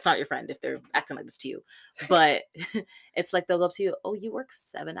coworker. It's not your friend if they're acting like this to you. But it's like they'll go up to you, oh, you work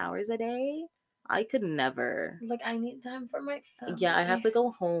 7 hours a day? I could never. Like, I need time for my family. Yeah, I have to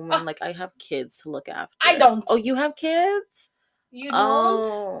go home and like I have kids to look after. I don't. Oh, you have kids? You don't?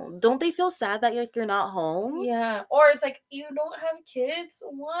 Oh, don't they feel sad that you're not home? Yeah. Or it's like, you don't have kids?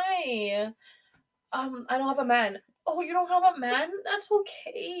 Why? I don't have a man. Oh, you don't have a man? That's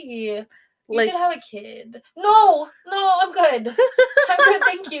okay. You should have a kid. No, I'm good. I'm good,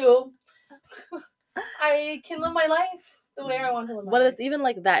 thank you. I can live my life the way I want to live my life. But it's even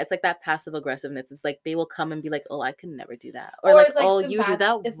like that. It's like that passive aggressiveness. It's like they will come and be like, oh, I could never do that. Or like, oh, you do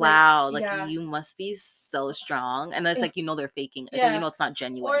that? It's wow. Like you must be so strong. And it's like, they're faking. Yeah. It's not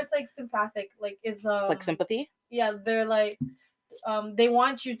genuine. Or it's like sympathic. Like it's like sympathy? Yeah, they're like they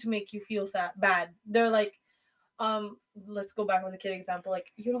want you to make you feel bad. They're like, let's go back with the kid example.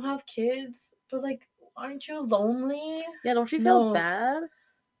 Like, you don't have kids, but like, aren't you lonely? Yeah, don't you feel bad?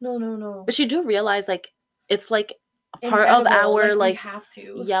 No. But you do realize, like, it's like part of our like we have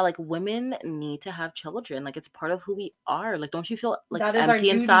to. Yeah, like women need to have children. Like it's part of who we are. Like, don't you feel like empty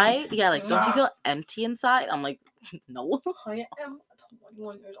inside? Yeah, like don't you feel empty inside? I'm like, no. I am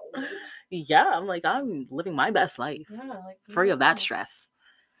 21 years old. Yeah, I'm like, I'm living my best life. Yeah, like free of that stress.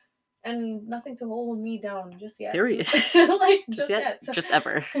 And nothing to hold me down just yet. Period. Like just yet. Just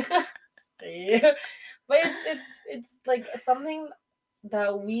ever. Yeah. But it's like something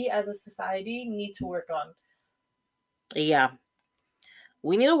that we as a society need to work on. Yeah.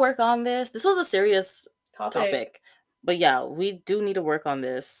 We need to work on this. This was a serious topic. But yeah, we do need to work on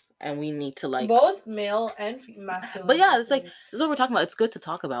this, and we need to like both male and masculine. But yeah, it's like this is what we're talking about. It's good to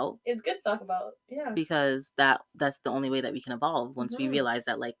talk about. It's good to talk about, yeah. Because that's the only way that we can evolve once we realize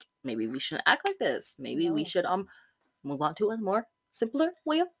that like maybe we shouldn't act like this. Maybe we should move on to a more simpler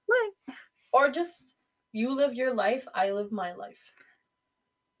way of life. Or just you live your life, I live my life.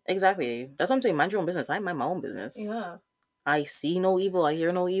 Exactly. That's what I'm saying. Mind your own business. I mind my own business. Yeah. I see no evil. I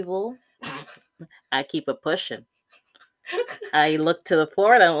hear no evil. I keep it pushing. I look to the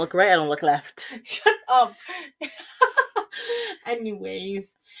forward. I don't look right. I don't look left. Shut up.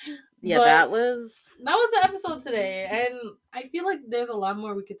 Anyways. Yeah, that was the episode today. And I feel like there's a lot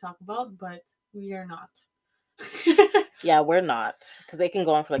more we could talk about, but we are not. Yeah, we're not. Because they can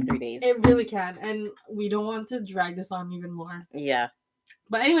go on for like 3 days. It really can. And we don't want to drag this on even more. Yeah.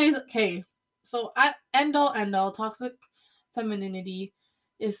 But anyways, okay. So at end all, toxic femininity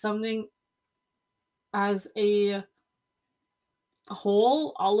is something as a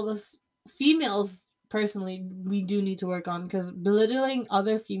whole, all of us females personally, we do need to work on, because belittling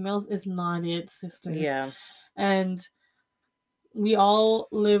other females is not it, sister. Yeah. And we all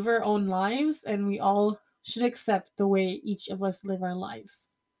live our own lives, and we all should accept the way each of us live our lives.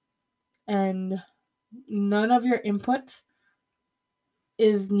 And none of your input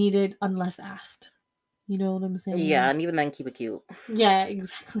is needed unless asked. You know what I'm saying? Yeah, and even then, keep it cute. Yeah,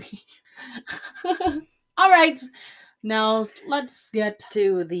 exactly. All right. Now, let's get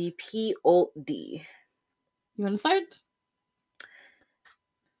to the POD. You want to start?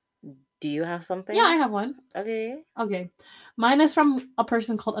 Do you have something? Yeah, I have one. Okay. Mine is from a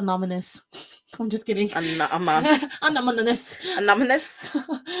person called Anonymous. I'm just kidding. Anonymous.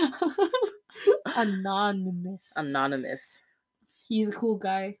 Anonymous. He's a cool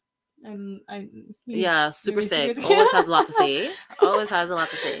guy. And super sick. Always has a lot to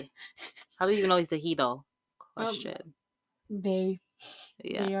say. How do you even know he's a he though? Question. They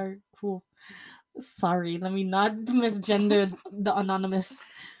are cool. Sorry, let me not misgender the Anonymous.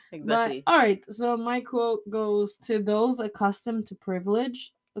 Exactly. But, all right, so my quote goes, to those accustomed to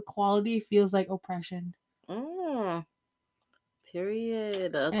privilege, equality feels like oppression.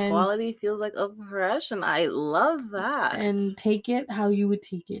 Period. Equality feels like oppression. I love that. And take it how you would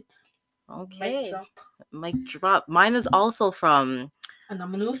take it. Okay. Mic drop. Mine is also from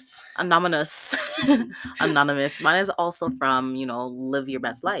Anonymous. Anonymous. Mine is also from, Live Your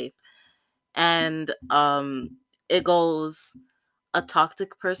Best Life. And it goes, a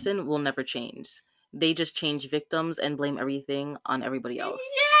toxic person will never change. They just change victims and blame everything on everybody else.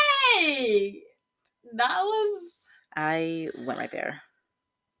 Yay! I went right there.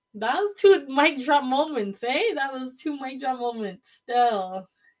 That was 2 mic drop moments, eh? That was 2 mic drop moments still.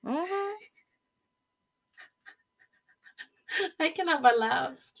 Mm-hmm. I cannot but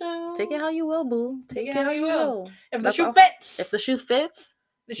laugh still. Take it how you will, boo. Take it how you will. If the shoe fits. If the shoe fits,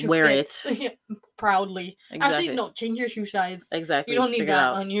 wear it. Proudly. Exactly. Actually, no, change your shoe size. Exactly. You don't need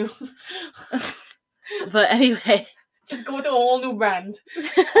that on you. But anyway. Just go to a whole new brand.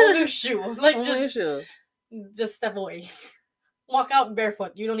 Whole new shoe. New shoe. Just step away. Walk out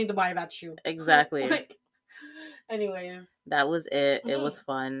barefoot. You don't need to buy that shoe. Exactly. Anyways. That was it. Mm-hmm. It was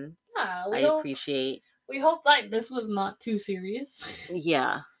fun. Yeah, I appreciate. We hope this was not too serious.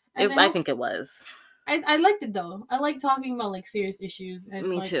 Yeah. I think it was. I liked it though. I like talking about serious issues. And,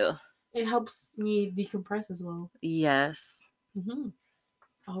 me too. It helps me decompress as well. Yes. Mm-hmm.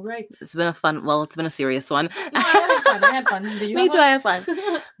 All right. It's been it's been a serious one. No, I had fun. Did you Me too, I had fun.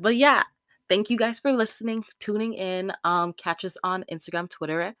 But yeah, thank you guys for listening, tuning in. Catch us on Instagram,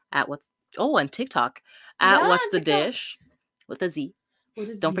 Twitter and TikTok at What's the Dish with a Z.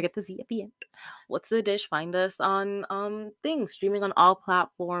 Don't forget the Z at the end. What's the Dish? Find us on streaming on all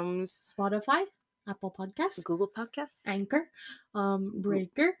platforms. Spotify, Apple Podcasts, Google Podcasts, Anchor,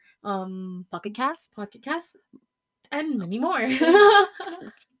 Breaker, Pocket Cast, and many more.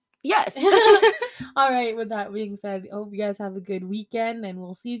 Yes. All right, with that being said, I hope you guys have a good weekend, and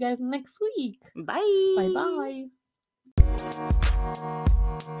we'll see you guys next week. Bye. Bye-bye.